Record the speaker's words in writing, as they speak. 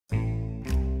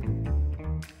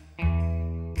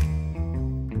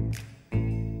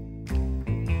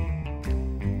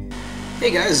Hey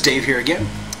guys, Dave here again.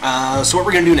 So what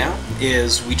we're going to do now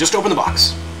is we just opened the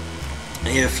box.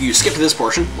 If you skip to this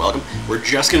portion, welcome. We're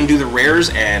just going to do the rares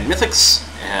and mythics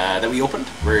that we opened.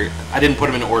 I didn't put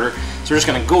them in order, so we're just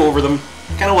going to go over them,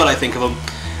 kind of what I think of them,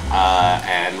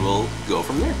 and we'll go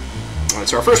from there. Alright,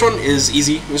 so our first one is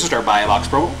easy. This is our buy a box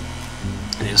promo.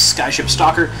 It is Skyship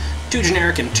Stalker, 2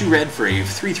 generic and 2 red for a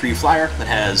 3/3 flyer that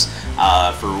has,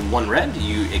 for 1 red,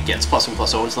 it gets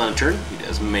 +1/+0 until end of turn. You do it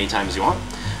as many times as you want.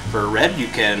 For a red,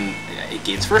 it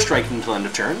gains first strike until end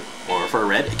of turn, or for a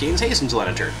red, it gains haste until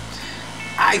end of turn.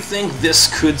 I think this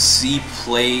could see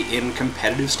play in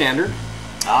competitive standard.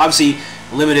 Obviously,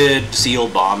 limited,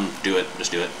 sealed, bomb, do it,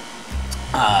 just do it.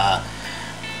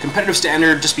 Competitive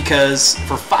standard, just because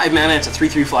for 5 mana it's a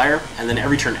 3/3 flyer, and then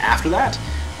every turn after that,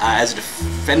 as a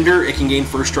defender, it can gain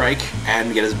first strike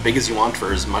and get as big as you want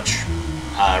for as much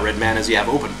red mana as you have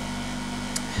open.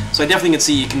 So I definitely can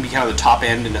see it can be kind of the top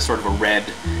end in a sort of a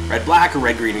red-black or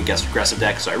red-green against aggressive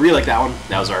deck, so I really like that one.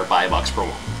 That was our buy a box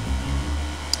promo.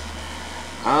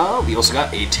 We also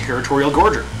got a Territorial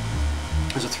Gorger.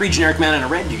 There's a 3 generic mana and a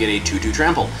red, you get a 2/2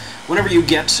 trample. Whenever you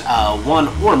get 1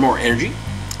 or more energy,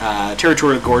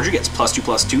 Territorial Gorger gets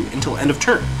 +2/+2 until end of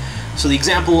turn. So the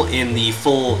example in the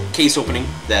full case opening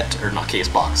or not case,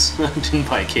 box, didn't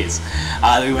buy a case,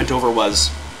 that we went over was,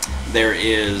 there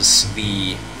is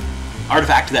the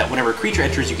artifact that whenever a creature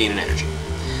enters, you gain an energy.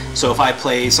 So if I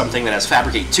play something that has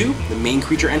Fabricate 2, the main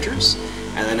creature enters,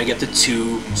 and then I get the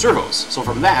 2 servos. So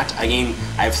from that, I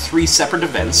have 3 separate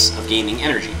events of gaining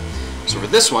energy. So for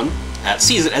this one, that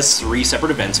sees it as 3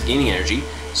 separate events of gaining energy.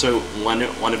 So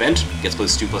one event gets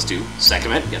 +2/+2,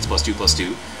 second event gets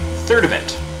 +2/+2, third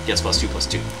event gets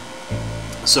 +2/+2.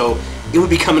 So it would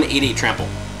become an 8/8 trample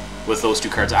with those 2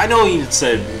 cards. I know it's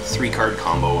a 3-card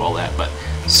combo, all that, but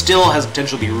still has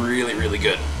potential to be really, really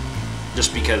good.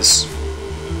 Just because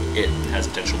it has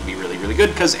potential to be really, really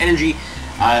good, because energy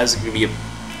is going to be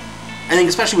I think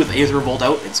especially with Aether Revolt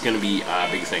out, it's going to be a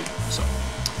big thing. So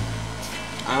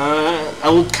I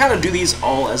will kind of do these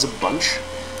all as a bunch,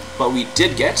 but we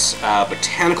did get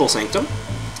Botanical Sanctum,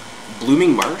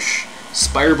 Blooming Marsh,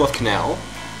 Spirebluff Canal,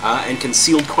 and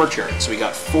Concealed Courtyard. So we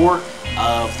got 4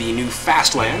 of the new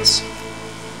fast lands.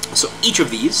 So each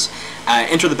of these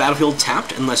enter the battlefield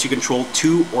tapped unless you control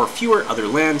 2 or fewer other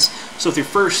lands. So if your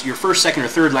first, second, or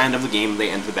third land of the game, they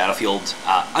enter the battlefield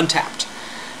untapped.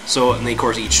 So, and they, of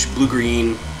course, each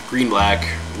blue-green, green-black,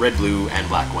 red-blue, and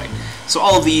black-white. So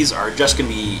all of these are just going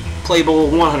to be playable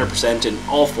 100% in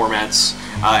all formats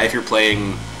if you're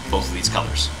playing both of these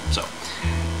colors. So,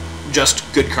 just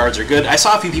good cards are good. I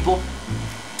saw a few people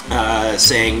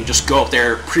saying, just go up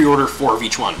there, pre-order 4 of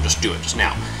each one. Just do it, just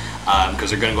now. Because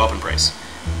they're going to go up in price.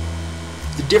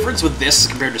 The difference with this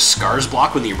compared to Scar's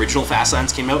Block when the original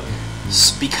Fastlands came out,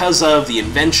 because of the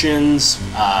inventions,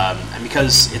 and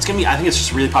because it's going to be, I think it's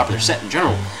just a really popular set in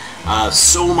general,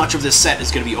 so much of this set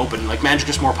is going to be open. Like, Magic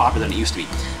is more popular than it used to be.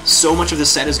 So much of this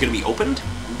set is going to be opened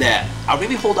that I'll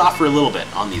maybe hold off for a little bit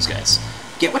on these guys.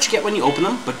 Get what you get when you open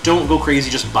them, but don't go crazy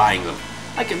just buying them.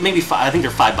 Like, maybe I think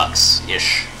they're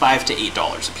 $5-ish, $5 to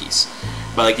 $8 a piece.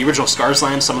 But like the original Scars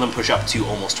Land, some of them push up to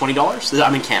almost $20.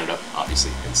 I'm in Canada,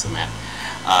 obviously, hence the map.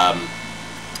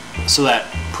 So that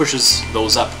pushes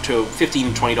those up to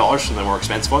 $15 to $20 for the more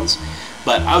expensive ones.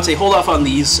 But I would say hold off on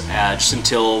these just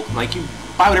until, like, you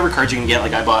buy whatever cards you can get.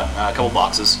 Like, I bought a couple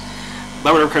boxes.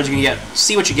 Buy whatever cards you can get,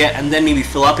 see what you get, and then maybe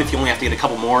fill up if you only have to get a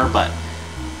couple more. But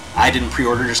I didn't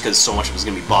pre-order just because so much of it was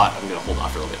going to be bought. I'm going to hold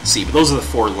off for a little bit and see. But those are the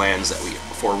 4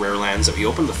 rare lands that we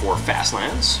opened, the 4 fast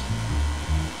lands.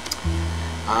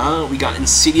 We got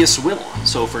Insidious Will.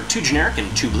 So for 2 generic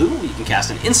and 2 blue, you can cast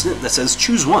an instant that says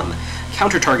choose 1,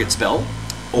 counter target spell,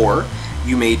 or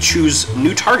you may choose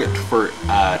new target for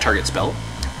target spell,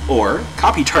 or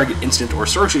copy target instant or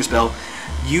sorcery spell,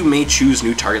 you may choose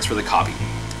new targets for the copy.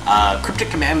 Cryptic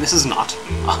Command, this is not,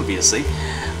 obviously.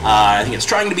 I think it's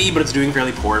trying to be, but it's doing a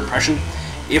fairly poor impression.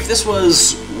 If this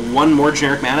was 1 more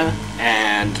generic mana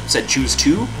and said choose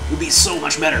 2, it would be so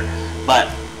much better. But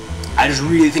I just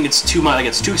really think it's too much. Like,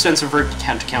 it's too expensive for it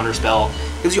to counter spell.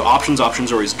 It gives you options.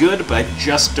 Options are always good, but I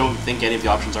just don't think any of the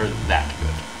options are that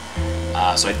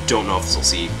good. So I don't know if this will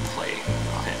see play.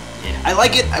 Yeah, I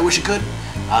like it. I wish it could,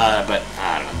 but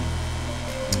I don't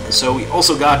know. So we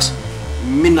also got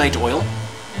Midnight Oil.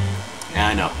 Yeah,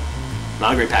 I know.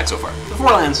 Not a great pack so far. The 4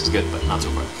 lands is good, but not so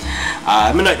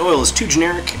far. Midnight Oil is 2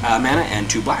 generic mana and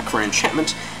 2 black for an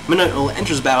enchantment. Midnight Oil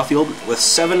enters the battlefield with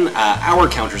 7 hour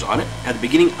counters on it. At the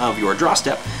beginning of your draw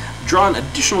step, draw an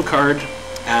additional card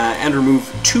and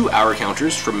remove 2 hour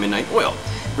counters from Midnight Oil.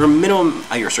 Your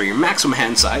maximum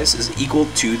hand size is equal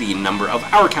to the number of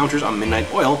hour counters on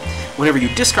Midnight Oil. Whenever you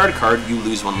discard a card, you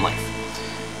lose 1 life.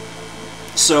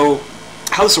 So,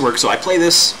 how this will work, so I play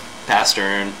this, pass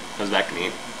turn, comes back to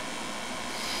me.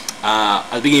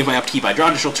 At the beginning of my upkeep, I draw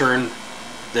an additional turn,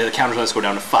 the counter dice go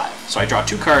down to 5. So I draw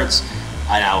 2 cards,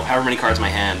 I now, however many cards in my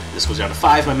hand, this goes down to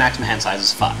 5, my maximum hand size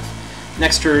is 5.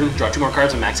 Next turn, draw 2 more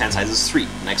cards, my max hand size is 3.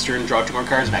 Next turn, draw 2 more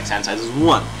cards, max hand size is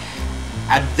 1.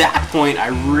 At that point, I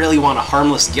really want to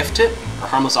harmless gift it, or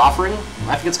harmless offering,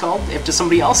 I think it's called, if to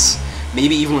somebody else.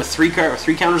 Maybe even with 3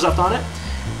 counters up on it.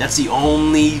 That's the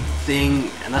only thing,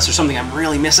 unless there's something I'm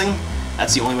really missing,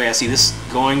 that's the only way I see this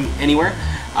going anywhere,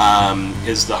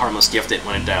 is the harmless gift it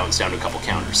when it's down to a couple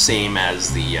counters. Same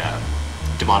as the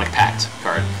Demonic Pact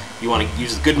card. You want to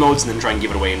use the good modes and then try and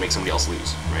give it away and make somebody else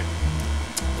lose, right?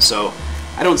 So,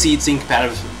 I don't see it seeing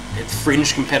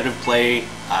fringe competitive play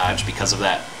just because of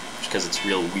that, just because it's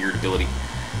real weird ability.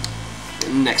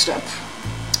 Next up,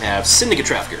 I have Syndicate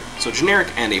Trafficker. So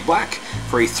generic and a black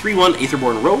for a 3/1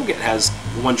 Aetherborn Rogue. It has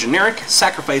 1 generic,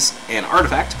 sacrifice an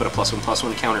artifact, put a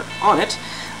 +1/+1 counter on it,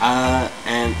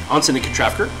 and on Syndicate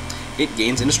Trafficker, it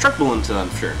gains indestructible until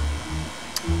end of turn.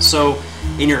 So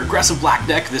in your aggressive black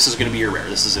deck, this is going to be your rare.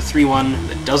 This is a 3/1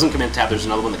 that doesn't come in tapped. There's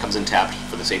another one that comes in tapped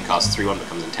for the same cost, 3/1 that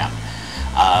comes in tapped.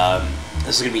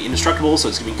 This is going to be indestructible, so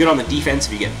it's going to be good on the defense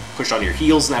if you get pushed on your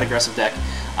heels in that aggressive deck.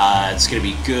 It's going to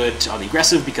be good on the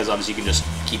aggressive because obviously you can just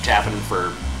keep tapping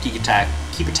for keep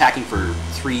attacking for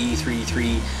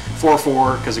 3/3/3,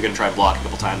 4/4 because they're going to try to block a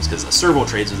couple times because the servo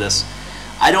trades with this.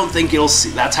 I don't think it'll see,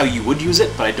 that's how you would use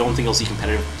it, but I don't think you'll see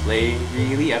competitive play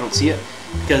really. I don't see it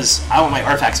because I want my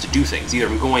artifacts to do things. Either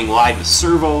I'm going wide with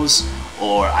servos,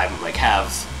 or I'm like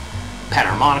have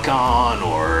Panharmonicon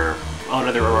or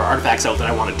other artifacts out that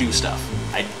I want to do stuff.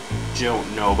 I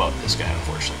don't know about this guy,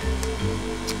 unfortunately.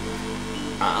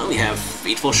 We have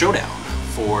Fateful Showdown.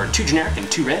 For 2 generic and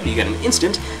 2 red, you get an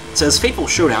instant. It says Fateful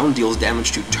Showdown deals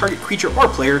damage to target creature or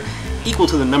player equal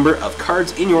to the number of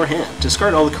cards in your hand.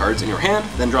 Discard all the cards in your hand,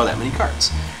 then draw that many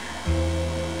cards.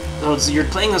 So you're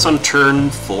playing this on turn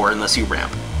 4 unless you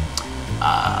ramp.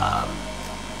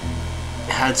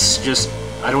 It's just,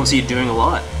 I don't see it doing a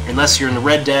lot. Unless you're in the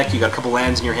red deck, you got a couple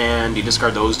lands in your hand, you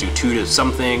discard those, do 2 to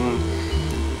something.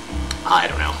 I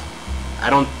don't know. I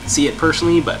don't see it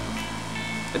personally, but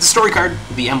it's a story card.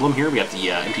 The emblem here, we have the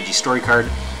MTG story card.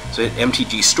 So at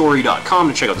mtgstory.com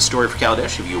to check out the story for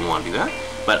Kaladesh if you want to do that.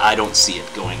 But I don't see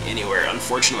it going anywhere,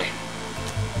 unfortunately.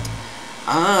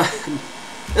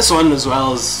 This one, as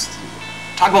well as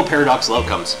talk about paradoxical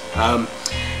outcomes.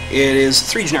 It is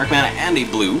 3 generic mana and a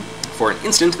blue for an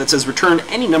instant that says return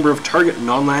any number of target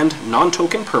non-land,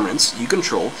 non-token permanents you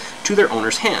control to their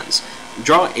owner's hands.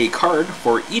 Draw a card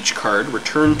for each card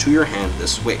returned to your hand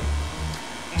this way.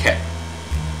 Okay.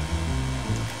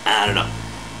 I don't know.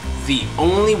 The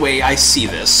only way I see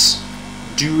this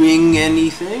doing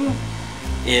anything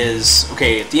is,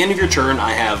 okay, at the end of your turn,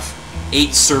 I have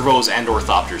 8 servos and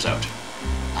orthopters out.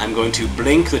 I'm going to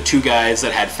blink the 2 guys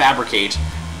that had Fabricate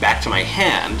back to my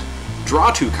hand,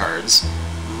 draw 2 cards,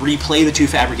 replay the 2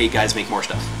 Fabricate guys, make more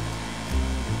stuff.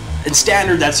 In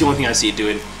Standard, that's the only thing I see it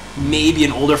doing. Maybe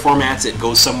in older formats it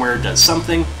goes somewhere, does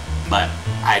something, but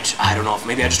I don't know. If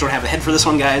maybe I just don't have the head for this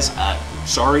one, guys.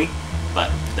 Sorry,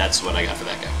 but that's what I got for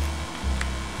that guy.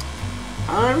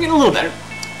 We're getting a little better.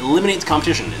 Eliminate the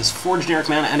Competition is 4 generic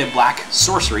mana and a black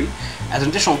sorcery. As an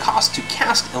additional cost to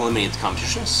cast Eliminate the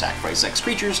Competition, sacrifice X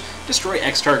creatures, destroy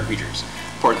X target creatures.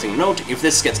 Important thing to note, if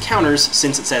this gets counters,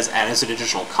 since it says as an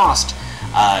additional cost,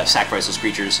 sacrifice those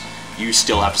creatures, you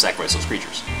still have to sacrifice those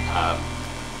creatures.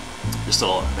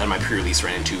 Then my pre-release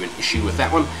ran into an issue with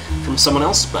that one from someone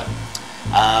else, but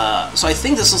so I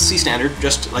think this will see Standard,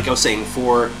 just like I was saying,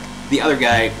 for the other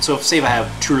guy. So if, say if I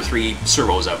have 2 or 3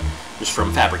 servos out, just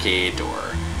from Fabricate, or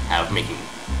have making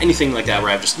anything like that where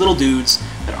I have just little dudes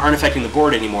that aren't affecting the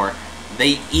board anymore,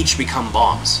 they each become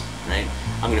bombs, right?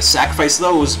 I'm going to sacrifice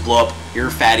those, blow up,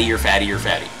 you're fatty, you're fatty, you're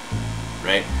fatty,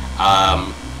 right?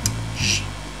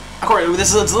 Of course,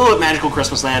 it's a little bit magical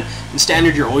Christmas land. In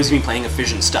Standard, you're always going to be playing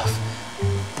efficient stuff,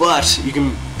 but you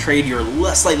can trade your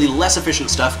slightly less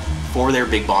efficient stuff for their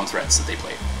big bomb threats that they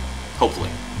play, hopefully,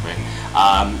 right?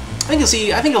 I think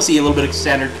you'll see a little bit of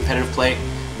Standard competitive play.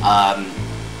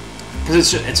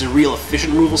 Because it's a real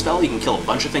efficient removal spell. You can kill a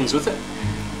bunch of things with it,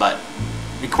 but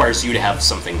it requires you to have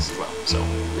some things as well. So,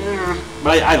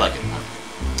 but I like it.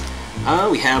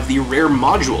 We have the Rare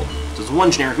Module. This is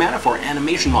 1 generic mana for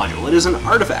Animation Module. It is an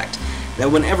artifact that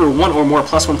whenever 1 or more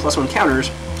 +1/+1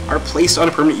 counters are placed on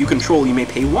a permanent you control, you may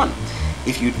pay 1.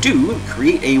 If you do,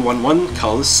 create a 1/1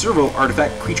 colorless servo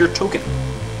artifact creature token.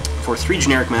 For 3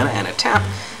 generic mana and a tap,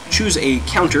 choose a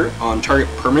counter on target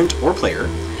permanent or player.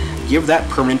 Give that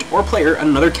permanent or player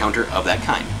another counter of that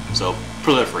kind. So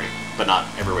proliferate, but not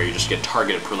everywhere. You just get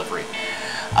targeted proliferate.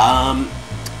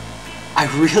 I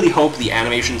really hope the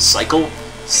animation cycle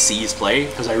sees play,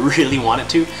 because I really want it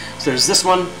to. So there's this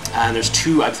one, and there's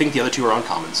two. I think the other two are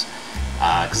uncommons,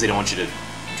 because they don't want you to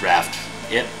draft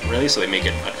it, really, so they make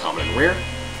it uncommon and rare.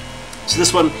 So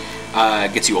this one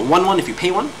gets you a 1/1 if you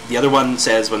pay one. The other one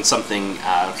says when something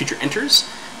creature enters,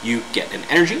 you get an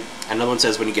energy. Another one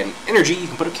says when you get an energy, you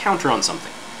can put a counter on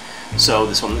something. So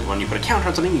this one, when you put a counter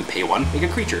on something, you pay one, make a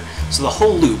creature. So the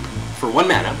whole loop, for 1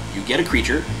 mana, you get a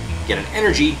creature, get an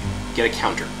energy, get a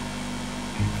counter.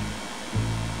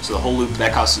 So the whole loop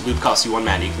costs you 1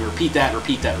 mana. You can repeat that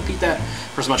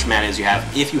for as much mana as you have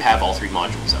if you have all 3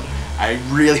 modules out. I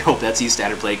really hope that sees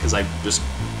standard play, because I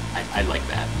like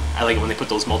that. I like it when they put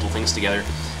those multiple things together.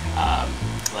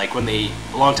 Like when a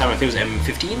long time, I think it was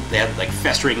M15, they had like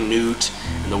Festering Newt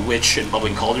and the Witch and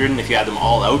Bubbling Cauldron. If you had them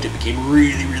all out, it became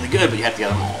really, really good, but you had to get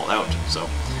them all out. So,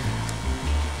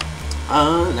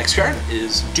 next card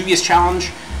is Dubious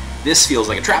Challenge. This feels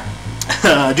like a trap.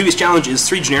 Dubious Challenge is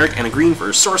 3 generic and a green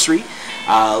for sorcery.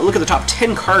 Look at the top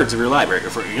 10 cards of your library.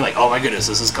 You're like, oh my goodness,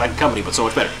 this is like Company, but so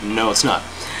much better. No, it's not.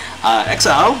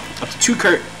 Exile up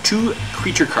to 2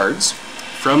 creature cards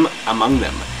from among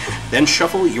them. Then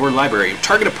shuffle your library.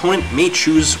 Target opponent may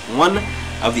choose one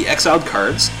of the exiled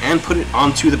cards and put it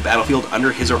onto the battlefield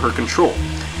under his or her control.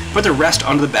 Put the rest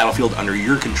onto the battlefield under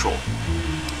your control.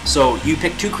 So you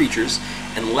pick 2 creatures,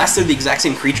 unless they're the exact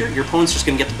same creature, your opponent's just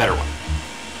going to get the better one.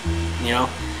 You know,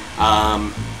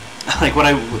 like what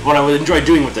I would enjoy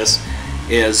doing with this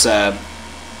is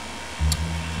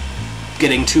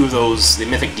getting 2 of those, the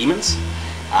mythic demons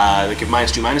that give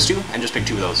 -2/-2, and just pick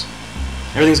 2 of those.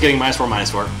 Everything's getting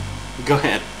 -4/-4. Go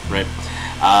ahead, right?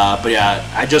 But yeah,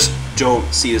 I just don't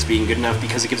see this being good enough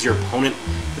because it gives your opponent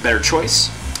the better choice.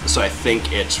 So I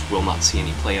think it will not see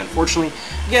any play, unfortunately.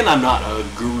 Again, I'm not a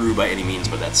guru by any means,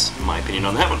 but that's my opinion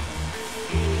on that one.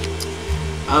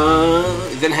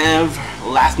 Then have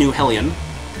Lathnu Hellion.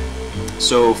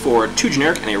 So for 2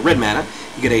 generic and a red mana,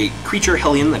 you get a creature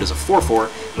Hellion that is a 4/4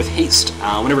 with haste.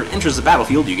 Whenever it enters the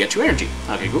battlefield, you get 2 energy.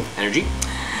 Okay, cool. Energy.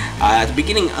 At the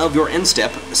beginning of your end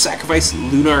step, sacrifice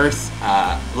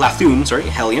Lathun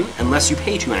Hellion, unless you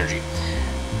pay 2 energy.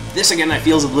 This again, I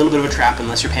feel is a little bit of a trap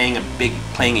unless you're playing a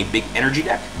big energy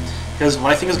deck. Because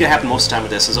what I think is going to happen most of the time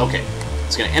with this is, okay,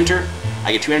 it's going to enter,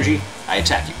 I get 2 energy, I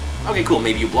attack you. Okay, cool.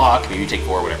 Maybe you block, maybe you take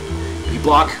 4, whatever. You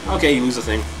block, okay, you lose the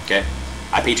thing. Okay,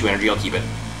 I pay 2 energy, I'll keep it.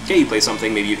 Okay, you play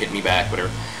something, maybe you hit me back,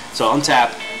 whatever. So I'll untap.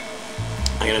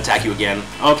 I'm going to attack you again.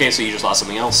 Okay, so you just lost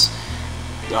something else.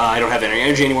 I don't have any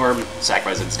energy anymore,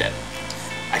 sacrifice it instead.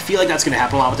 I feel like that's going to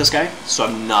happen a lot with this guy, so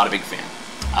I'm not a big fan.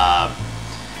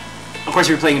 Of course, if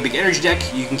you're playing a big energy deck,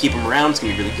 you can keep him around, it's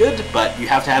going to be really good, but you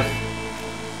have to have,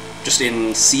 just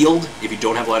in sealed, if you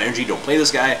don't have a lot of energy, don't play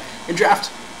this guy. In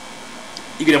draft,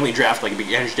 you can definitely draft like a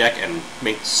big energy deck and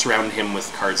surround him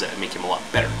with cards that make him a lot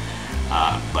better.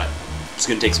 But it's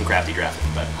going to take some crafty drafting,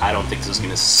 but I don't think this is going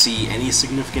to see any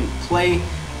significant play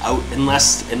out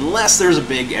unless there's a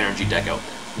big energy deck out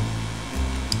there.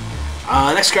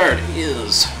 Next card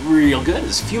is real good.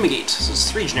 It's Fumigate. So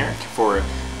it's 3 generic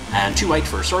and 2 white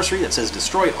for sorcery that says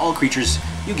destroy all creatures.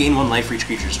 You gain 1 life for each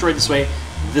creature destroyed this way.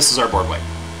 This is our board wipe.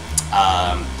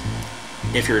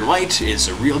 If you're in white, it's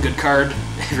a real good card.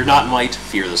 If you're not in white,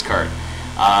 fear this card.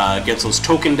 Against those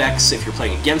token decks, if you're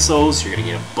playing against those, you're going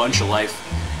to get a bunch of life.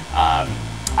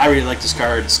 I really like this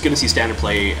card. It's going to see standard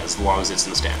play as long as it's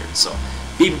in the standard. So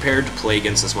be prepared to play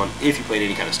against this one if you played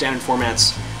any kind of standard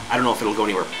formats. I don't know if it'll go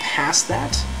anywhere past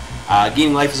that.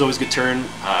 Gaining life is always a good turn.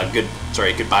 Good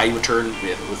buy you a turn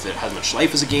with it as much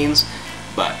life as it gains.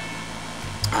 But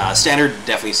standard,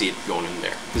 definitely see it going in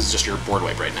there. This is just your board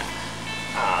wipe right now.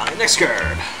 Next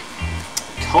card,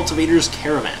 Cultivator's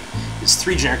Caravan. It's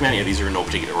 3 generic mana. These are in no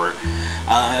particular order.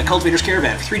 Cultivator's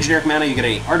Caravan. For 3 generic mana, you get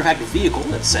an artifact vehicle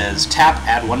that says tap,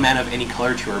 add 1 mana of any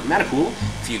color to your mana pool.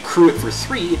 If you accrue it for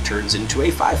 3, it turns into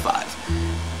a 5/5.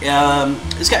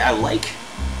 This guy I like.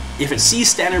 If it sees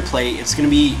standard play, it's going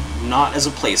to be not as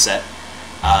a play set,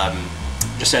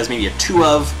 just as maybe a 2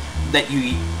 of, that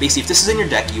you, basically if this is in your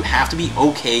deck, you have to be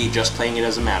okay just playing it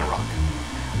as a mana rock.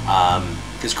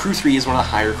 Because crew 3 is one of the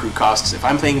higher crew costs. If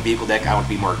I'm playing a vehicle deck, I want to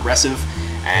be more aggressive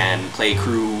and play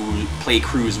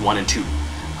crews 1 and 2.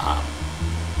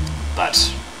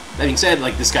 But that being said,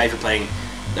 like this guy, if you're playing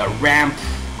the ramp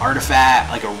artifact,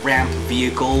 like a ramp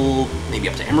vehicle, maybe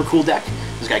up to Emrakul deck,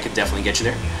 this guy could definitely get you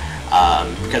there.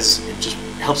 Because it just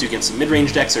helps you against some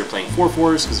mid-range decks that are playing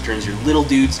 4/4s, because it turns your little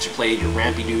dudes that you played, your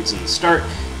rampy dudes in the start,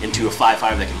 into a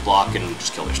 5/5 that can block and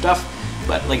just kill their stuff.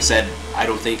 But like I said, I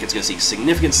don't think it's going to see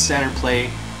significant standard play,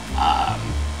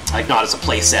 like not as a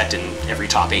play set in every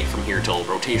top 8 from here till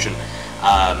rotation.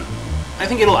 I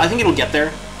think it'll get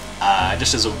there,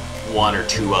 just as a 1 or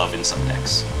 2 of in some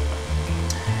decks.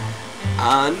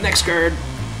 Next card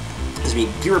is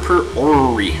Girapur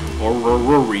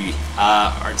Orrery.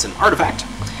 It's an artifact.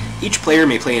 Each player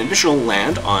may play an additional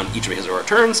land on each of his or her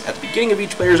turns at the beginning of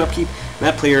each player's upkeep. And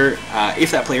that player,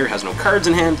 if that player has no cards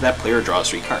in hand, that player draws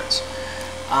 3 cards.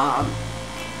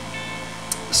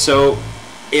 So,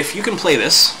 if you can play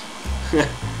this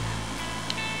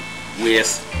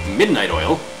with Midnight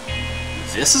Oil,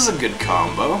 this is a good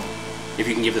combo. If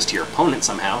you can give this to your opponent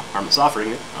somehow, harmless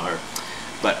offering it.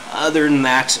 But other than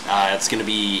that, it's going to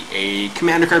be a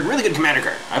commander card, really good commander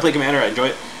card. I play commander, I enjoy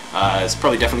it. It's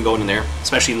probably definitely going in there,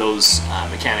 especially in those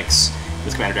mechanics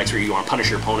with commander decks where you want to punish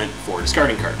your opponent for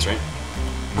discarding cards, right?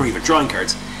 Or even drawing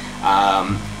cards.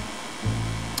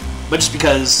 But just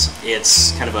because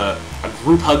it's kind of a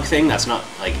group hug thing, that's not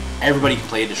like everybody can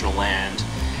play additional land,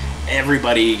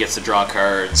 everybody gets to draw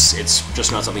cards, it's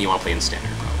just not something you want to play in standard,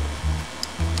 probably.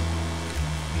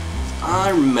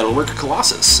 Metalwork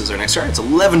Colossus is our next card. It's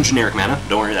 11 generic mana.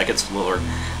 Don't worry, that gets lower.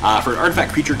 For an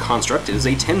artifact creature construct, it is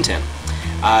a 10/10.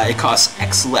 It costs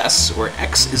X less, where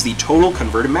X is the total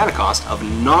converted mana cost of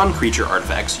non-creature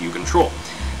artifacts you control.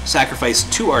 Sacrifice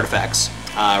 2 artifacts,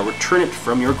 return it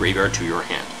from your graveyard to your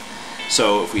hand.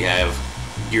 So if we have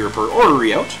Girapur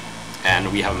Orrery out,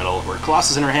 and we have a Metalwork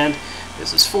Colossus in our hand,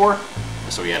 this is 4,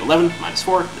 so we had 11, minus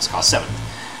 4, this costs 7.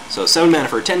 So 7 mana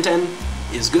for a 10/10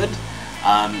 is good.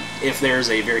 If there's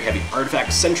a very heavy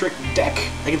artifact-centric deck,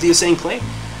 I can see a saying play,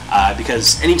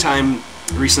 because anytime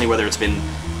recently, whether it's been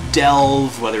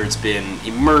Delve, whether it's been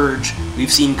Emerge,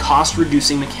 we've seen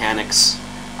cost-reducing mechanics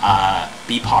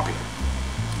be popular.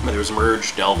 Whether it's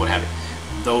Emerge, Delve, what have you.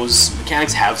 Those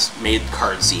mechanics have made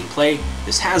cards seen play.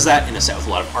 This has that in a set with a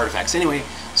lot of artifacts anyway,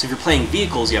 so if you're playing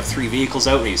vehicles, you have 3 vehicles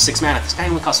out, maybe 6 mana, this guy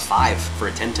only costs 5 for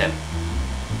a 10/10.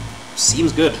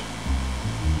 Seems good.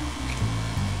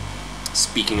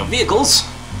 Speaking of vehicles,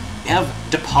 we have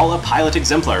Depala Pilot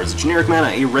Exemplar. It's a generic mana,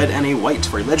 a red and a white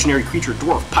for a legendary creature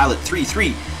dwarf pilot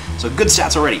 3/3. So good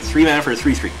stats already. 3 mana for a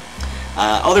 3/3.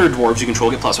 Other dwarves you control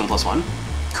get +1/+1.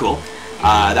 Cool.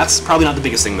 That's probably not the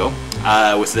biggest thing though.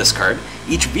 With this card,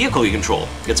 each vehicle you control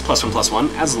gets +1/+1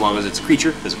 as long as it's a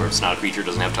creature. Because of course it's not a creature,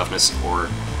 doesn't have toughness or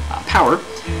power.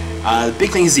 The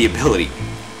big thing is the ability.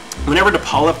 Whenever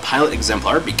Depala Pilot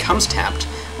Exemplar becomes tapped,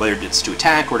 whether it's to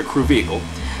attack or to crew vehicle,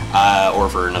 or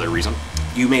for another reason,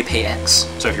 you may pay X.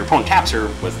 So if your opponent taps her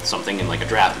with something in like a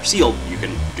draft or sealed, you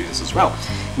can do this as well.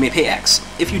 You may pay X.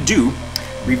 If you do,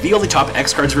 reveal the top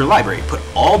X cards of your library. Put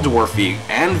all dwarf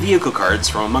and vehicle cards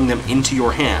from among them into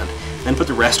your hand. Then put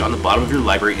the rest on the bottom of your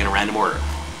library in a random order.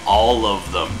 All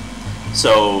of them.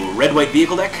 So red-white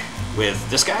vehicle deck with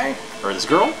this guy, or this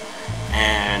girl,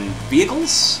 and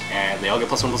vehicles, and they all get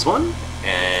 +1/+1,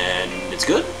 and it's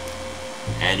good.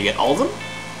 And you get all of them.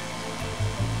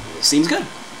 Seems good.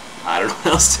 I don't know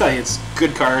what else to tell you. It's a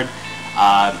good card.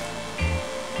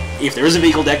 If there is a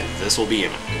vehicle deck, this will be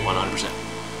in it, 100%.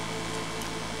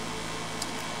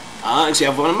 Actually, I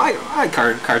have one of my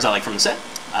cards I like from the set.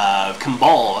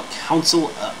 Kambal,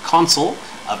 Consul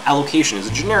of Allocation, is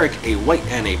a generic, a white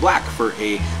and a black for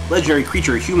a legendary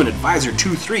creature, human advisor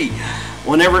 2/3.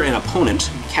 Whenever an opponent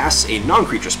casts a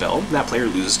non-creature spell, that player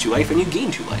loses 2 life and you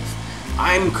gain 2 life.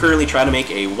 I'm currently trying to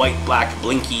make a white-black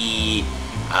blinky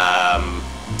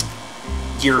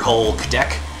Gear Hulk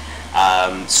deck.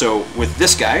 So with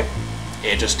this guy,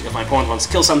 if my opponent wants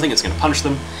to kill something, it's going to punish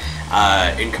them.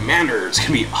 In Commander, it's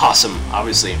going to be awesome,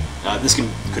 obviously. This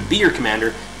could be your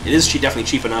Commander. It is definitely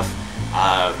cheap enough.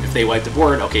 If they wipe the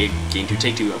board, okay, gain 2,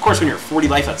 take 2. Of course, when you're at 40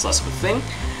 life, that's less of a thing.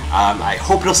 I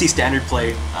hope it'll see standard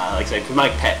play. Like I said, my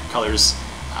pet colors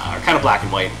are kind of black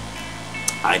and white.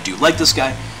 I do like this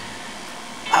guy.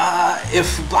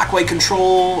 If black-white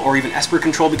control or even Esper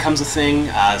control becomes a thing,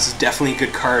 this is definitely a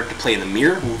good card to play in the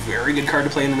mirror. Very good card to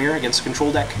play in the mirror against a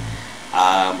control deck.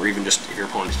 Or even just if your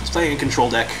opponent is playing a control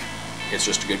deck, it's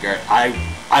just a good card.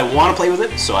 I want to play with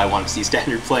it, so I want to see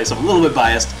standard play, so I'm a little bit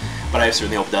biased, but I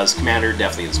certainly hope it does. Commander,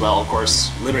 definitely as well, of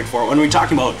course. Limited for when we're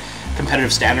talking about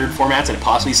competitive standard formats and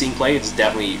possibly seeing play, it's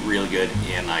definitely really good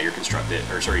in your constructed,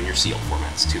 or sorry, in your sealed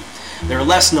formats too. There are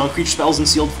less non-creature spells in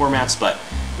sealed formats, but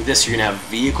with this you're going to have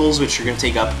vehicles, which you're going to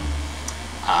take up.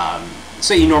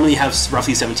 Say you normally have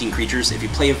roughly 17 creatures. If you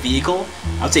play a vehicle,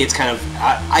 I would say it's kind of,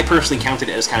 I personally counted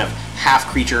it as kind of half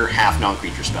creature, half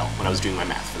non-creature spell when I was doing my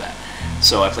math for that.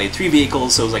 So I played 3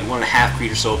 vehicles, so it was like 1.5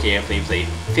 creatures, so okay, I played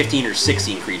 15 or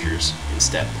 16 creatures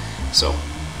instead. So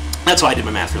that's why I did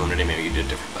my math for limited. Maybe you did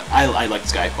different, but I like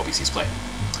this guy. Hope he sees play.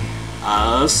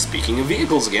 Speaking of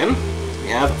vehicles again, we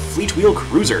have Fleet Wheel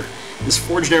Cruiser. is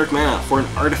 4 generic mana for an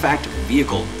artifact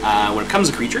vehicle. When it becomes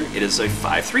a creature, it is a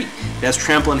 5/3. It has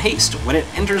trample and haste. When it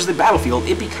enters the battlefield,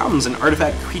 it becomes an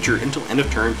artifact creature until end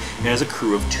of turn and has a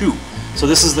crew of 2. So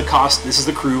this is the cost, this is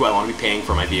the crew I want to be paying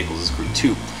for my vehicles, is crew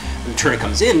 2. When the turn it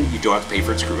comes in, you don't have to pay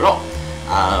for its crew at all,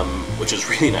 which is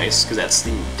really nice, because that's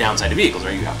the downside of vehicles,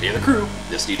 right? You have to pay the crew,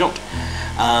 this you don't.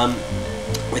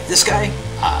 With this guy,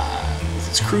 with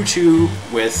its crew 2,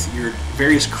 with your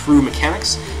various crew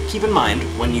mechanics, keep in mind,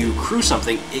 when you crew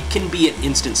something, it can be at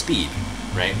instant speed,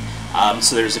 right?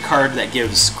 So there's a card that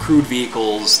gives crewed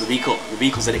vehicles, the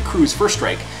vehicles that it crews first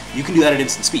strike, you can do that at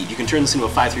instant speed. You can turn this into a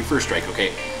 5/3 first strike,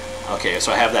 okay? Okay,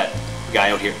 so I have that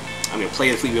guy out here. I'm going to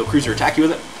play the Fleet Wheel Cruiser, attack you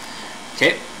with it.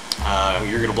 Okay,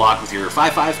 you're going to block with your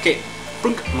 5/5, okay,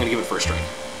 boink, I'm going to give it first strike.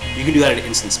 You can do that at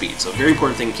instant speed, so a very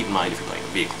important thing to keep in mind if you're playing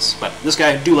with vehicles. But this guy,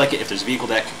 I do like it. If there's a vehicle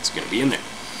deck, it's going to be in there.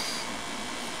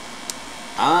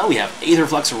 We have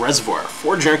Aetherflux Reservoir,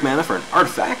 4 generic mana for an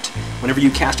artifact. Whenever you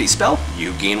cast a spell,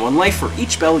 you gain 1 life for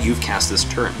each spell you've cast this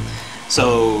turn.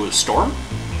 So, Storm?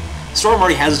 Storm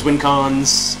already has its win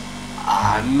cons.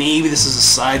 Maybe this is a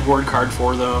sideboard card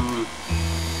for them.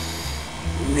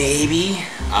 Maybe.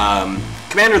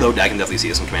 Commander, though, I can definitely see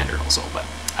this in Commander also. But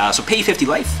so pay 50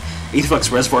 life.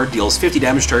 Aetherflux Reservoir deals 50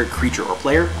 damage to target creature or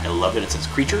player. I love that it says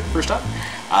creature, first up.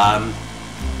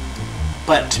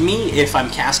 But to me, if I'm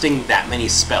casting that many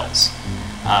spells,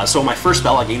 so my first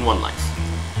spell I gain 1 life.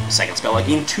 Second spell I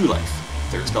gain 2 life.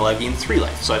 Third spell I gain 3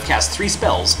 life. So I've cast 3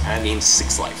 spells and I gain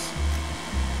 6 life.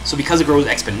 So because it grows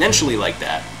exponentially like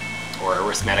that, or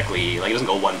arithmetically, like it doesn't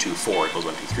go 1, 2, 4, it goes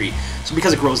 1, 2, 3. So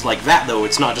because it grows like that, though,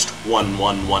 it's not just 1,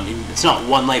 1, 1. It's not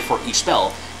 1 life for each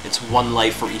spell. It's 1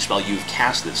 life for each spell you've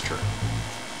cast this turn.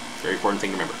 Very important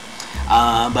thing to remember.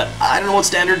 But I don't know what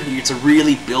standard. It's a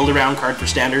really build-around card for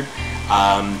standard.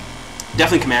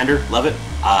 Definitely Commander, love it.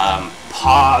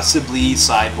 Possibly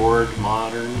sideboard,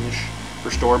 modern-ish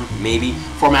for Storm, maybe.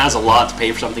 Format has a lot to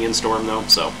pay for something in Storm, though,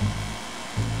 so.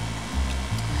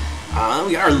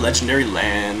 We got our legendary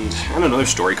land, and another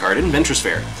story card, Adventurous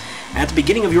Fair. At the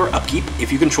beginning of your upkeep,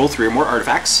 if you control 3 or more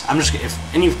artifacts,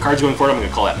 if any cards going forward, I'm going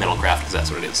to call that Metalcraft, because that's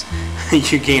what it is.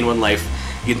 You gain 1 life.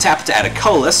 You can tap it to add a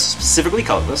colorless, specifically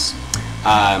colorless,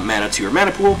 mana to your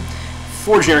mana pool.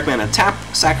 4 generic mana tap,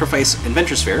 sacrifice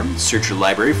Adventurous Fair, search your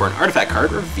library for an artifact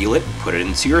card, reveal it, put it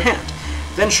into your hand.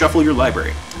 Then shuffle your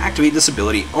library. Activate this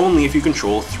ability only if you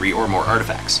control 3 or more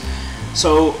artifacts.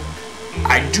 So,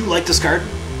 I do like this card.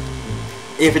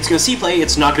 If it's going to see play,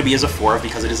 it's not going to be as a 4-of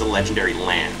because it is a legendary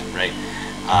land, right?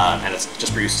 And it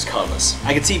just produces colorless.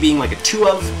 I could see it being like a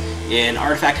 2-of in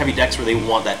artifact-heavy decks where they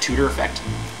want that tutor effect.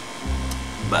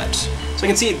 But so I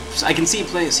can see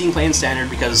it seeing play in standard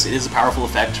because it is a powerful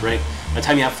effect, right? By the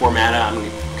time you have 4 mana,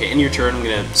 okay, in your turn, I'm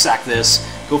going to sack this,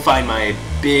 go find my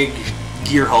big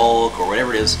Gear Hulk or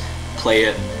whatever it is, play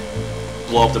it,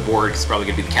 blow up the board, because it's probably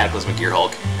going to be the Cataclysmic Gear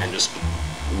Hulk, and just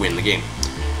win the game.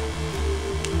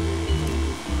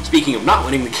 Speaking of not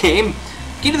winning the game,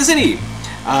 Key to the City!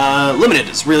 Limited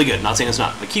is really good, not saying it's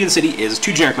not. The Key to the City is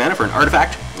 2 generic mana for an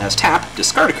artifact, and has tap,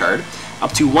 discard a card,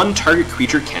 up to 1 target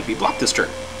creature can't be blocked this turn.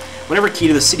 Whenever Key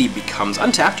to the City becomes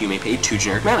untapped, you may pay 2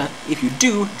 generic mana. If you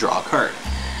do, draw a card.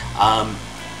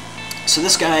 So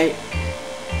this guy,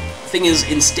 thing is,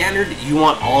 in Standard, you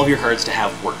want all of your cards to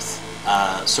have worth.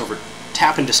 So for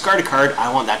tap and discard a card,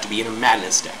 I want that to be in a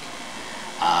Madness deck.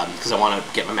 Because I want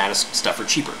to get my Madness stuff for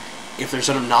cheaper. If there's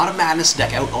not a Madness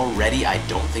deck out already, I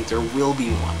don't think there will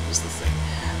be one, is the thing.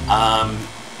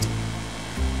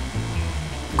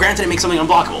 Granted, it makes something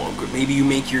unblockable. Maybe you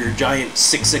make your giant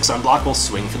 6/6 unblockable,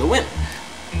 swing for the win.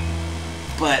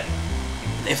 But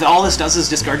if all this does is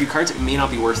discard you cards, it may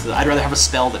not be worth it. I'd rather have a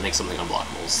spell that makes something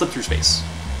unblockable. Slip through space.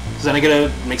 Because then I get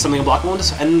to make something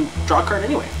unblockable and draw a card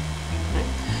anyway.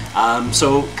 Right?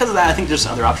 So because of that, I think there's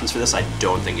other options for this. I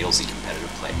don't think you'll see competitive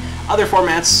play. Other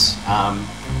formats,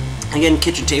 again,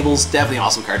 Kitchen Tables, definitely an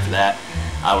awesome card for that.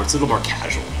 Where it's a little more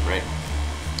casual, right?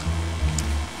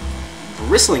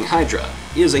 Bristling Hydra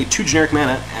is a 2 generic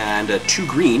mana and a 2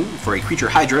 green for a creature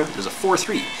Hydra. There's a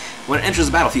 4/3. When it enters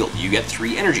the battlefield, you get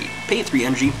 3 energy. Pay 3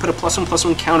 energy, put a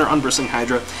 +1/+1 counter on Bristling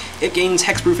Hydra. It gains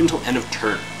hexproof until end of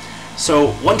turn. So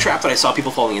one trap that I saw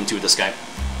people falling into with this guy,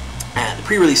 and the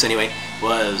pre-release anyway,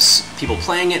 was people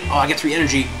playing it. Oh, I get 3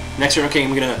 energy. Next turn, okay,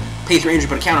 I'm gonna pay 3 energy,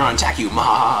 put a counter on, attack you.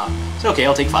 Mahaha. So okay,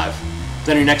 I'll take 5.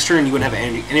 Then your next turn, you wouldn't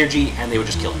have energy, and they would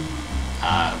just kill it.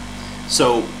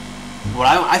 So what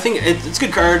I think it's a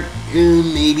good card,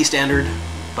 maybe standard,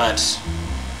 but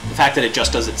the fact that it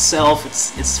just does itself,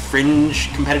 it's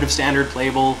fringe competitive standard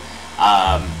playable,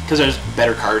 because there's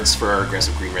better cards for our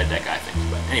aggressive green-red deck, I think.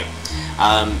 But anyway,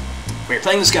 when you're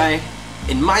playing this guy,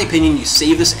 in my opinion, you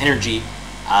save this energy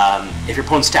If your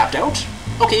opponent's tapped out,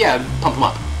 okay, yeah, pump him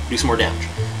up, do some more damage.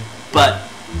 But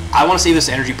I want to save this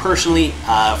energy personally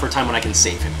for a time when I can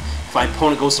save him. If my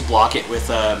opponent goes to block it with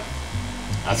a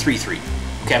 3/3,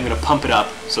 okay, I'm going to pump it up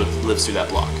so it lives through that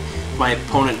block. If my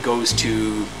opponent goes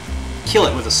to kill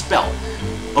it with a spell,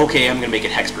 okay, I'm going to make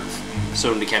it hexproof,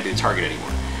 so it can't be the target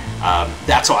anymore.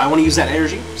 That's how I want to use that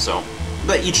energy, so,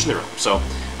 but each to their own. So,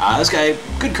 this guy,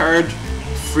 good card,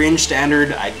 fringe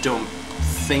standard, I don't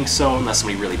think so, unless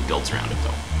somebody really builds around it,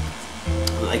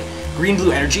 though. Like,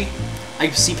 green-blue energy, I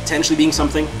see potentially being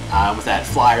something with that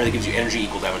flyer that gives you energy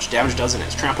equal to how much damage it does in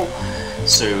its trample.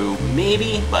 So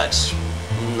maybe, but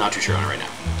I'm not too sure on it right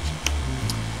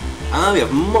now. We have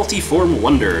Multiform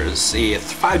Wonders, a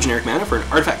 5 generic mana for an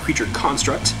artifact creature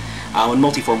construct. When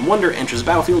Multiform Wonder enters the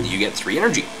battlefield, you get 3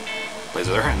 energy. Plays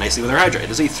with nicely with our Hydra. It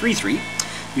is a 3/3.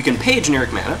 You can pay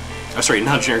generic mana, sorry,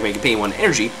 not generic mana, you can pay 1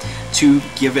 energy to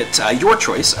give it your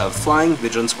choice of Flying,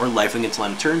 Vigilance, or Lifelink until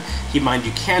end of turn. Keep in mind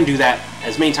you can do that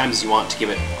as many times as you want to give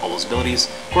it all those abilities.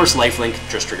 Of course, Lifelink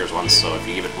just triggers once, so if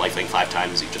you give it Lifelink 5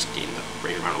 times, you just gain the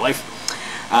regular amount of life.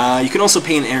 You can also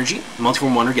pay an energy.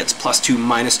 Multiform Wonder gets +2,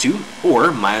 -2,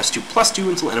 or -2, +2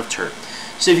 until end of turn.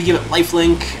 So if you give it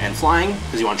Lifelink and Flying,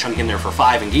 because you want to chunk in there for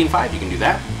 5 and gain 5, you can do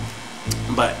that.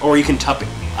 Or you can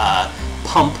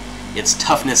pump its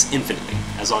toughness infinitely,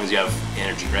 as long as you have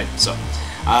energy, right? So,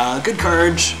 good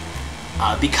card.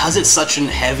 Because it's such a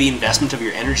heavy investment of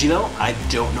your energy, though, I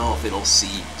don't know if it'll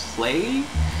see play.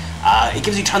 It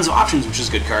gives you tons of options, which is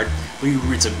a good card.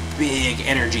 It's a big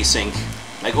energy sink.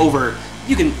 Like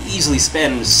you can easily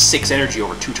spend 6 energy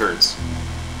over 2 turns.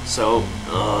 So,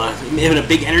 in a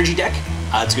big energy deck,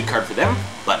 it's a good card for them.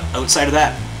 But outside of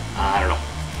that, I don't know.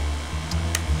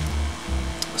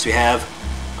 So we have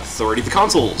Authority of the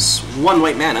Consuls. 1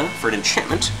 white mana for an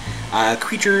enchantment.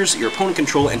 Creatures your opponent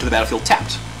control enter the battlefield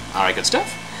tapped. Alright, good stuff.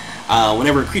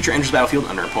 Whenever a creature enters the battlefield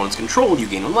under opponent's control, you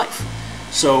gain 1 life.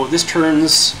 So this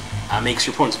turns makes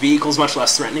your opponent's vehicles much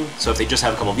less threatening. So if they just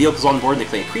have a couple vehicles on board and they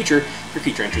play a creature, your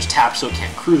creature enters tapped, so it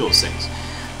can't crew those things.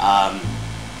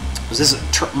 This is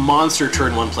a monster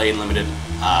turn 1 play in limited.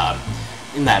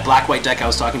 In that black-white deck I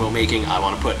was talking about making, I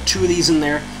want to put 2 of these in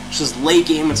there. It's just late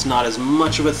game, it's not as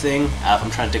much of a thing if I'm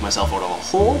trying to dig myself out of a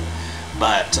hole.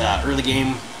 But early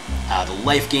game, the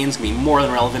life gains can be more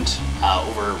than relevant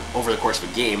over the course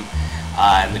of a game.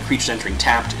 And the creatures entering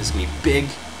tapped is going to be big,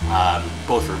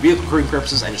 both for vehicle crewing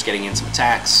purposes and just getting in some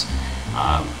attacks.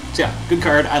 So yeah, good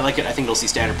card. I like it. I think it'll see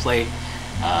standard play,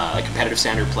 like competitive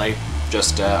standard play.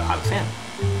 Just, I'm a fan.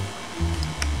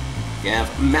 You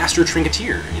have Master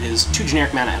Trinketeer. It is 2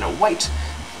 generic mana and a white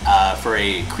for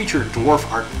a creature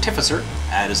Dwarf Artificer.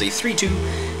 It is a 3/2,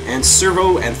 and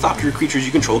Servo and Thopter creatures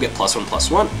you control get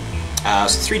 +1/+1.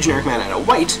 So 3 generic mana and a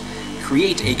white,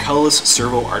 create a colorless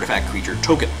Servo artifact creature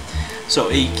token. So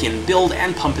he can build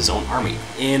and pump his own army.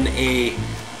 In a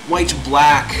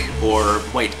white-black or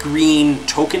white-green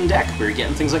token deck where you're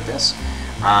getting things like this,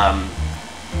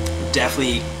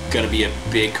 definitely going to be a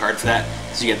big card for that.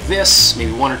 So you get this,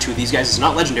 maybe 1 or 2 of these guys. It's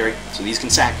not legendary, so these can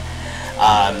sack.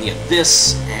 You get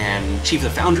this and Chief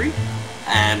of the Foundry,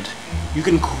 and you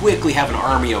can quickly have an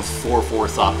army of 4/4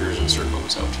 Thopters and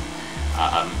Servos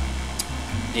out.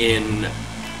 In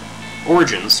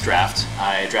Origins draft,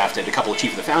 I drafted a couple of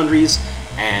Chief of the Foundries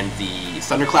and the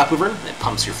Thunderclap Wyvern that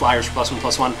pumps your flyers for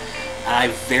 +1/+1, and I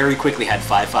very quickly had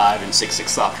 5/5 and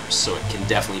 6/6 Thopters, so it can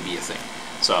definitely be a thing.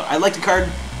 So I like the card.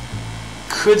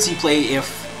 Could see play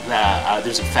if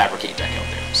there's a Fabricate deck out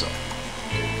there.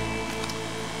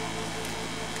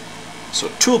 So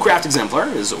Toolcraft Exemplar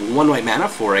is 1 white mana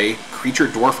for a creature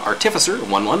Dwarf Artificer,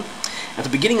 1/1. At the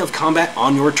beginning of combat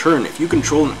on your turn, if you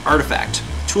control an artifact,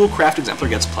 Toolcraft Exemplar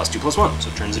gets +2/+1, so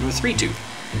it turns into a 3/2.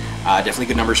 Definitely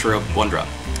good numbers for a 1-drop.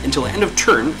 Until the end of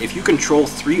turn, if you control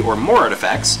 3 or more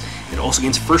artifacts, it also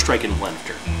gains first strike in the end of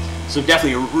turn. So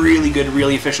definitely a really good,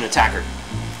 really efficient attacker.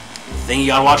 The thing you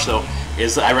gotta watch though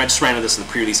is I just ran into this in the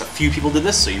pre-release. A few people did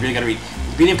this, so you really gotta read. At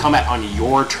the beginning of combat on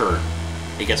your turn,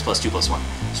 it gets +2/+1.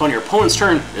 So on your opponent's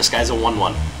turn, this guy's a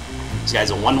 1/1. This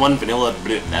guy's a 1/1 vanilla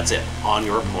blue. That's it on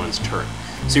your opponent's turn.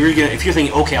 So if you're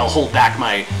thinking, okay, I'll hold back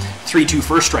my 3/2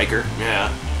 first striker. Yeah,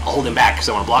 I'll hold him back because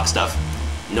I want to block stuff.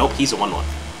 Nope, he's a 1/1.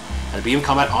 At the beginning of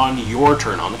combat on your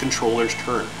turn, on the controller's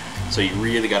turn. So you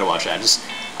really got to watch that. Just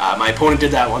my opponent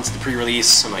did that once at the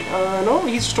pre-release. I'm like, no,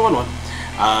 he's just a 1/1.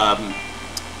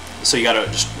 So you gotta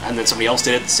just, and then somebody else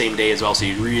did it the same day as well. So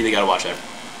you really gotta watch that.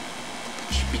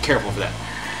 Just be careful for that.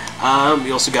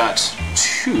 We also got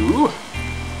 2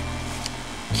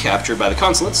 Captured by the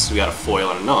Consulates. We got a foil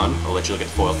and a non. I'll let you look at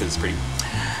the foil because it's pretty.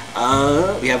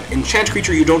 We have Enchant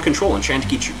Creature you don't control. Enchant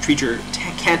Creature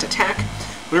can't attack.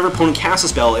 Whenever opponent casts a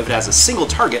spell, if it has a single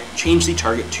target, change the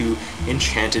target to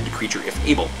enchanted creature if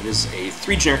able. It is a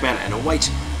 3 generic mana and a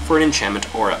white for an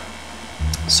enchantment aura.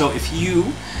 So if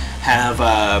you have...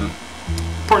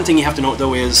 important thing you have to note,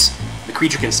 though, is the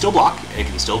creature can still block, it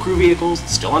can still crew vehicles,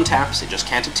 it's still untaps, it just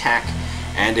can't attack,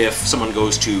 and if someone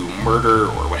goes to murder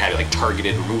or what have you, like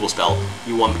targeted removal spell,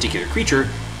 you want particular creature,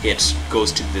 it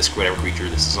goes to this whatever creature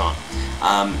this is on.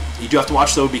 You do have to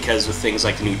watch, though, because with things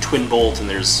like the new Twin Bolt and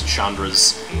there's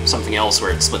Chandra's something else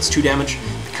where it splits 2 damage,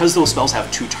 because those spells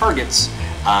have 2 targets,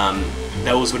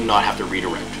 those would not have to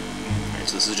redirect. Right,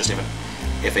 so this is just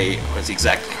if a what's the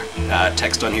exact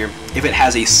text on here? If it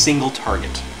has a single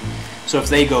target. So if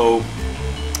they go,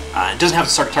 it doesn't have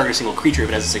to target a single creature if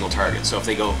it has a single target. So if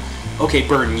they go, okay,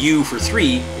 burn you for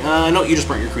 3, no, you just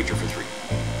burn your creature for 3.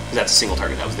 Because that's a single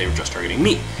target, they were just targeting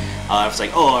me. If it's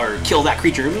like, oh, or kill that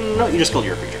creature, no, you just killed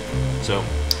your creature. So,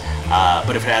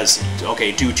 but if it has,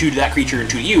 okay, do 2 to that creature and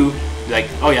 2 to you, like,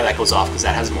 oh yeah, that goes off because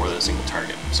that has more than a single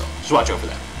target. So just watch out for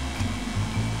that.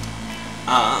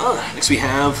 Next we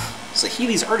have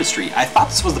Saheeli's Artistry. I thought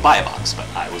this was the buy box, but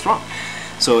I was wrong.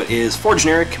 So it is 4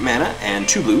 generic mana and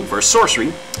 2 blue for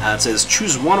sorcery. It says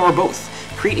choose one or both.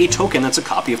 Create a token that's a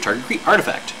copy of target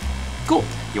artifact. Cool.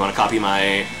 You want to copy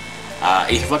my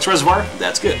Aetherflux Reservoir?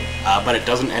 That's good. But it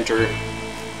doesn't enter...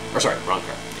 Or sorry, wrong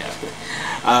card.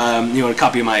 Yeah. You want to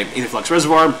copy my Aetherflux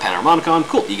Reservoir, Panoramaticon?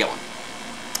 Cool, you get one.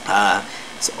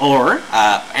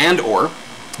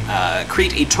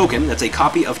 Create a token that's a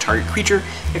copy of target creature,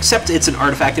 except it's an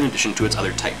artifact in addition to its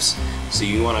other types. So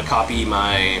you want to copy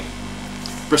my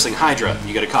Bristling Hydra,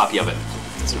 you get a copy of it.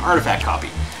 It's an artifact copy.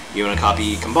 You want to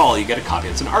copy Kambal, you get a copy.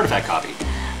 It's an artifact copy.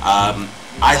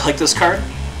 I like this card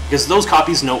because those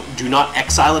copies do not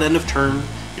exile at end of turn.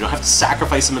 You don't have to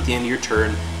sacrifice them at the end of your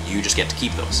turn. You just get to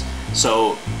keep those.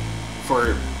 So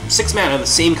for 6 mana, the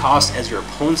same cost as your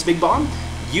opponent's big bomb,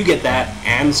 you get that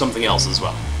and something else as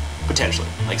well. Potentially.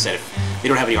 Like I said, if they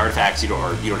don't have any artifacts, you don't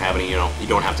have any, you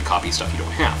don't have to copy stuff you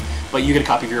don't have. But you get a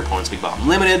copy of your opponent's big bomb.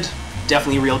 Limited,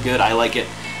 definitely real good. I like it.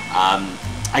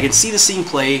 I can see this seeing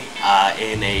play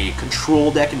in a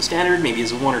control deck in standard, maybe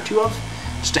as a 1 or 2 of,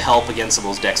 just to help against some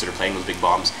of those decks that are playing those big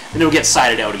bombs. And it'll get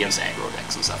sided out against aggro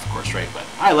decks and stuff, of course, right? But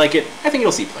I like it. I think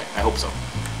it'll see play. I hope so.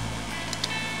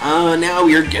 Now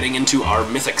we are getting into our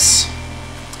mythics.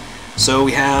 So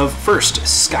we have, first,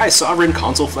 Sky Sovereign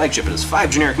Console Flagship. It is 5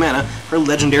 generic mana for a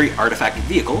legendary artifact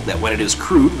vehicle that when it is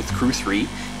crewed with crew 3,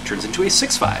 turns into a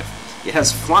 6/5. It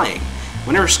has flying.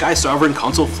 Whenever Sky Sovereign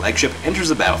Console Flagship enters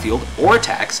the battlefield or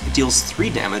attacks, it deals 3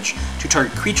 damage to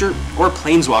target creature or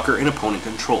planeswalker an opponent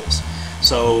controls.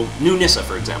 So, new Nissa,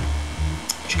 for example.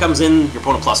 She comes in, your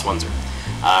opponent +1s her.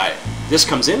 This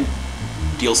comes in,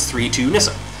 deals 3 to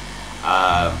Nissa.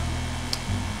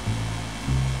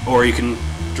 Or you can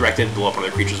direct it and blow up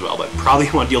another creature as well, but probably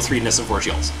you want to deal 3 to Nissa before she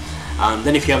ults.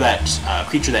 Then if you have that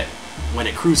creature that, when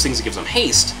it crews things, it gives them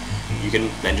haste, you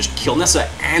can then just kill Nissa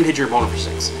and hit your opponent for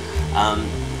 6.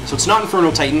 So it's not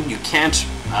Inferno Titan. You can't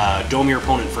dome your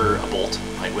opponent for a bolt,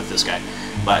 like with this guy.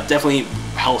 But definitely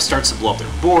how it starts to blow up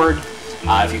their board.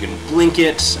 If you can blink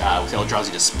it, with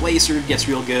Eldrazi Displacer, it gets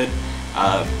real good.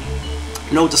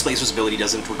 No, Displacer's ability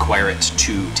doesn't require it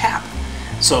to tap.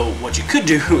 So what you could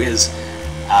do is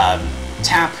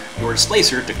tap your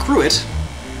Displacer to crew it,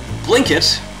 blink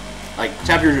it, like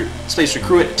tap your Displacer to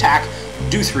crew it, attack,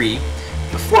 do 3,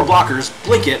 the 4 blockers,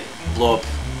 blink it, blow up.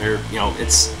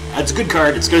 It's a good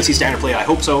card. It's going to see standard play. I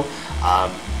hope so.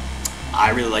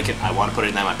 I really like it. I want to put it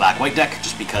in my black-white deck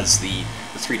just because the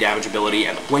 3 damage ability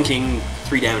and the blinking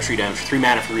 3 damage, 3 damage, 3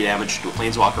 mana for 3 damage to a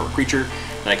planeswalker or a creature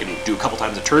that I can do a couple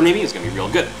times a turn maybe is going to be real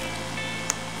good.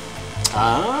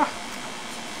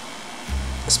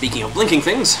 Speaking of blinking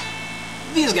things,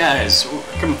 these guys.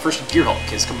 Coming first with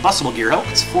Gearhulk. Is Combustible Gearhulk.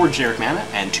 It's 4 generic mana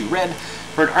and 2 red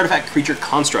for an artifact creature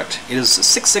construct. It is a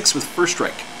 6/6 with first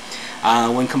strike.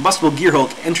 When Combustible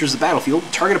Gearhulk enters the battlefield,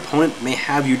 target opponent may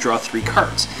have you draw 3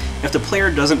 cards. If the player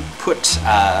doesn't put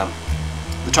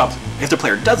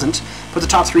the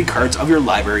top 3 cards of your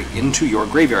library into your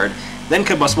graveyard, then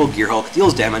Combustible Gearhulk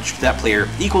deals damage to that player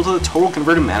equal to the total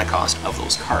converted mana cost of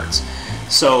those cards.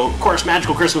 So, of course,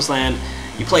 Magical Christmas Land,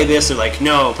 you play this, they're like,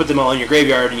 no, put them all in your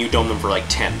graveyard, and you dome them for like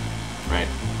 10, right?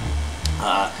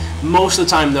 Most of the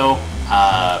time, though,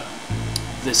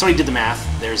 somebody did the math,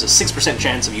 there's a 6%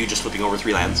 chance of you just flipping over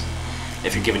 3 lands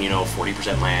if you're given,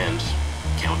 40% land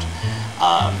count.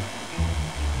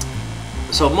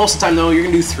 So most of the time, though, you're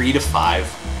going to do 3 to 5,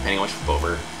 depending on what you flip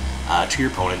over, to your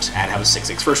opponent and have a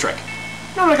 6/6 first strike.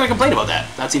 No, I'm not going to complain about that.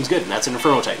 That seems good, and that's an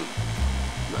Inferno Titan.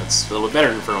 That's a little bit better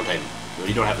than Inferno Titan.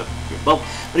 You don't have the... Well,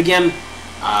 but again,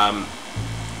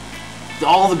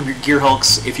 all the Gear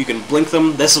Hulks, if you can blink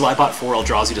them, this is why I bought 4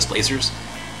 Eldrazi Displacers,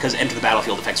 because enter the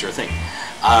battlefield effects are a thing.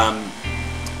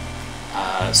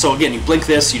 So again, you blink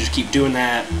this, you just keep doing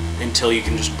that until you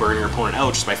can just burn your opponent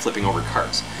out just by flipping over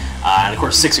cards. And of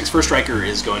course, 6/6 First Striker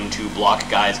is going to block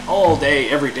guys all day,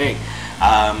 every day.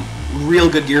 Real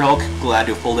good Gear Hulk, glad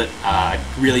to have pulled it. I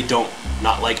really don't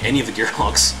not like any of the Gear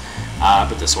Hulks,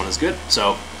 but this one is good,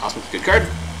 so awesome, good card.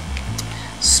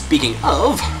 Speaking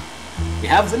of, we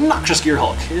have the Noxious Gear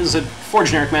Hulk. It is a 4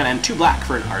 generic mana and 2 black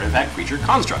for an artifact creature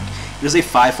construct. It is a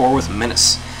 5/4 with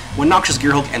Menace. When Noxious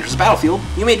Gear Hulk enters the battlefield,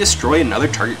 you may destroy another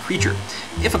target creature.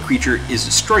 If a creature is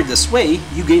destroyed this way,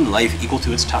 you gain life equal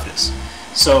to its toughness.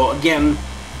 So again,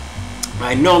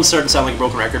 I know I'm starting to sound like a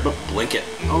broken record, but blink it.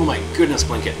 Oh my goodness,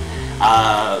 blink it.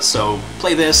 So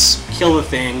play this, kill the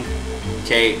thing.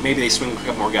 Okay, maybe they swing a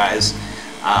couple more guys.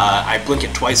 I blink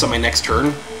it twice on my next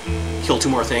turn, kill 2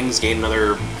 more things, gain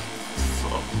another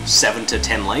 7 to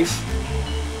 10 life,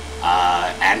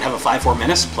 and have a 5/4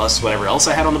 Menace plus whatever else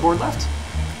I had on the board left.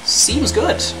 Seems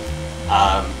good.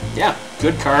 Yeah,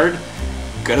 good card.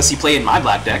 Gonna see play in my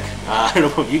black deck. I don't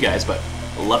know about you guys, but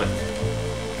I love it.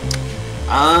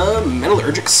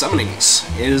 Metallurgic Summonings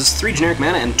is 3 generic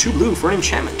mana and 2 blue for an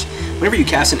enchantment. Whenever you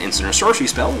cast an instant or sorcery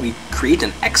spell, we create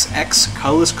an XX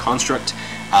colorless construct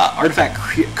artifact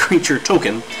creature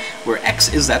token, where X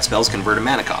is that spell's converted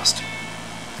mana cost.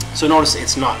 So notice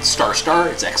it's not star,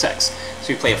 it's XX.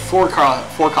 So you play a 4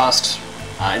 cost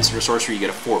instant or sorcery, you get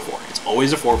a 4/4. It's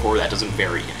always a 4/4, that doesn't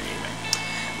vary in any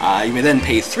way. You may then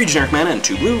pay 3 generic mana and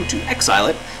 2 blue to exile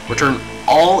it, return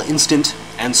all instant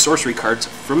and sorcery cards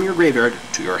from your graveyard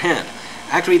to your hand.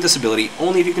 Activate this ability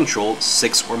only if you control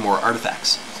 6 or more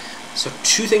artifacts. So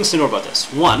 2 things to know about this.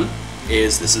 One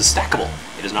is this is stackable.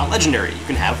 It is not legendary. You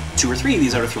can have 2 or 3 of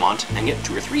these out if you want and get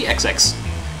 2 or 3 XX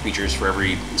creatures for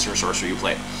every instant or sorcery you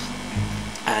play.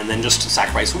 And then just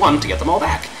sacrifice 1 to get them all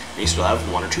back. And you still have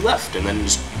 1 or 2 left, and then it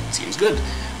just seems good.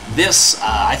 This,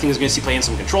 I think, is going to see play in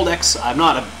some control decks. I'm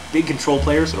not a big control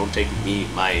player, so don't take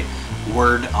my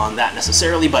word on that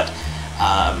necessarily, but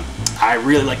I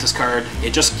really like this card.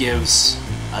 It just gives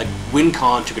a win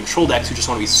con to control decks who just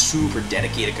want to be super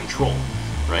dedicated control,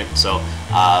 right? So,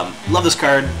 love this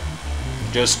card.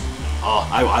 Just,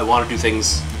 I want to do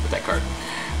things with that card.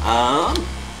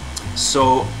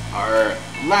 So, our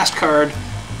last card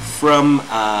from,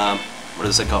 what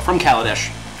is it called? From Kaladesh,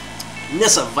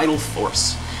 Nissa Vital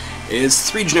Force, is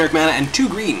 3 generic mana and 2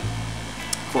 green.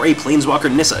 For a Planeswalker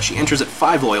Nissa, she enters at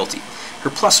 5 loyalty. Her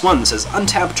 +1 says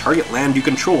untap target land you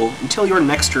control until your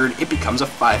next turn it becomes a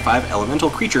 5/5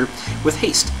 elemental creature with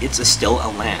haste. It's still a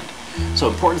land. So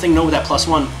important thing to know with that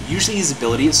 +1, usually these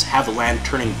abilities have the land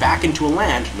turning back into a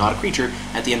land, not a creature,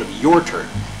 at the end of your turn.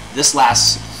 This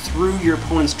lasts through your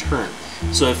opponent's turn.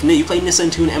 So if you play Nissa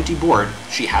into an empty board,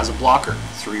 she has a blocker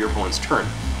through your opponent's turn.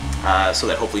 So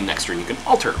that hopefully next turn you can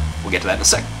alter. We'll get to that in a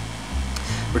sec.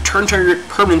 Return target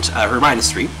permanent, her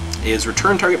 -3, is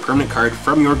return target permanent card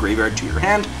from your graveyard to your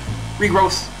hand.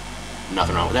 Regrowth,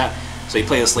 nothing wrong with that. So you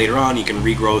play this later on, you can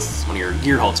regrowth one of your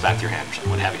Gear Hulks back to your hand, or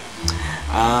what have you.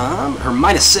 Her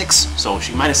 -6, so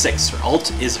she -6. Her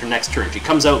ult is her next turn. She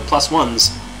comes out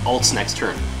 +1s, ult's next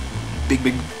turn. Big,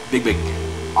 big, big, big.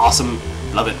 Awesome.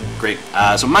 Love it. Great.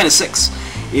 So -6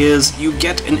 is you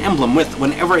get an emblem with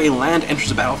whenever a land enters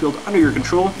the battlefield under your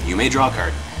control, you may draw a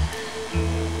card.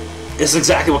 This is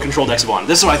exactly what control decks want.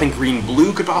 This is why I think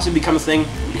green-blue could possibly become a thing,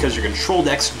 because your control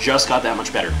decks just got that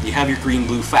much better. You have your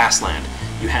green-blue fast land.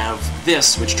 You have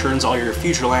this, which turns all your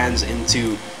future lands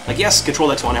into, like, yes, control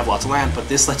decks want to have lots of land, but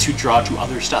this lets you draw to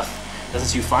other stuff. This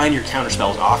lets you find your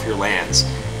counterspells off your lands.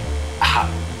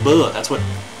 That's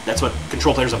what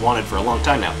control players have wanted for a long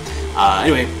time now.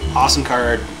 Anyway, awesome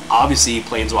card. Obviously,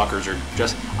 Planeswalkers are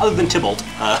just, other than Tybalt,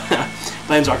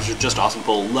 Planeswalkers are just awesome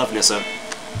pull. Love Nissa.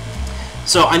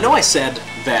 So I know I said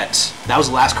that that was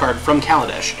the last card from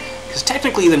Kaladesh, because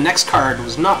technically the next card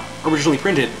was not originally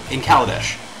printed in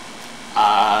Kaladesh.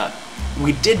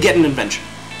 We did get an invention.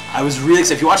 I was really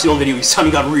excited. If you watched the old video, you saw me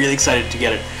got really excited to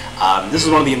get it. This is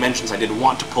one of the inventions I did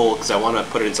want to pull, because I want to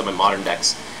put it in some of my modern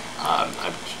decks.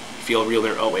 I feel real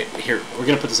there. Oh wait, here, we're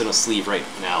going to put this in a sleeve right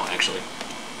now, actually.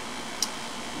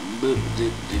 Give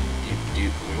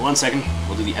me 1 second,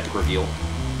 we'll do the epic reveal.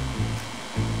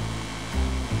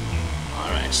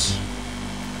 Alright,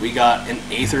 we got an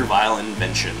Aether Vial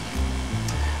invention.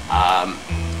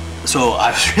 So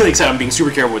I was really excited, I'm being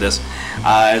super careful with this.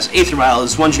 Aether Vial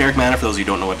is 1 generic mana, for those of you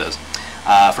who don't know what it does.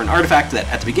 For an artifact that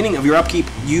at the beginning of your upkeep,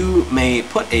 you may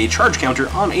put a charge counter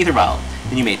on Aether Vial.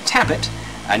 Then you may tap it,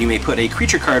 and you may put a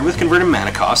creature card with converted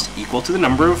mana cost equal to the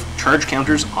number of charge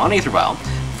counters on Aether Vial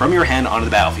from your hand onto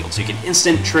the battlefield. So you can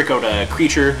instant trick out a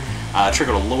creature trick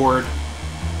out a Lord.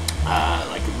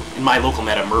 Like in my local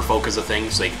meta, Merfolk is a thing,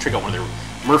 so they can trick out one of their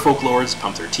Merfolk Lords,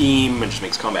 pump their team, and just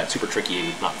makes combat super tricky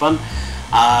and not fun.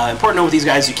 Important note with these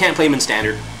guys, you can't play them in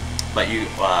Standard, but you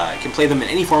can play them in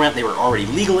any format they were already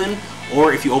legal in,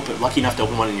 or if you lucky enough to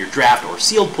open one in your draft or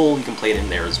sealed pull, you can play it in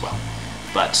there as well.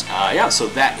 But yeah, so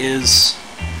that is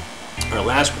our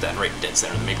last, put that right dead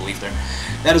center of the Maple Leaf there.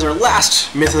 That is our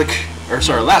last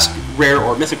last rare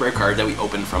or mythic rare card that we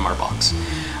opened from our box.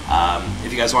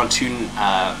 If you guys want to,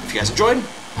 if you guys enjoyed,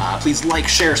 please like,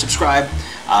 share, subscribe,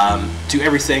 do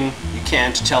everything you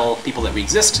can to tell people that we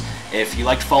exist. If you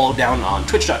like to follow down on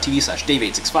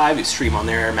twitch.tv/Dave865, we stream on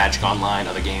there, Magic Online,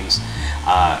 other games.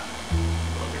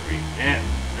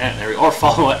 There we go. Or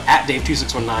follow it at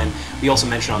Dave2619. We also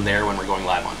mention on there when we're going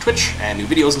live on Twitch and new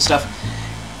videos and stuff.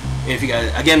 If you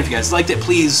guys liked it,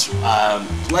 please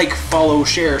like, follow,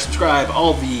 share, subscribe,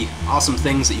 all the awesome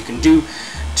things that you can do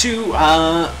to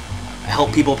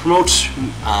help people promote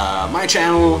my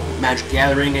channel, Magic the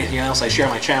Gathering, anything else I share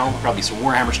on my channel, probably some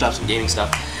Warhammer stuff, some gaming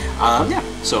stuff. Yeah,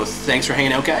 so thanks for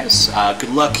hanging out, guys.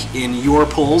 Good luck in your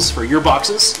pulls for your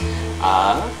boxes,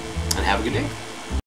 and have a good day.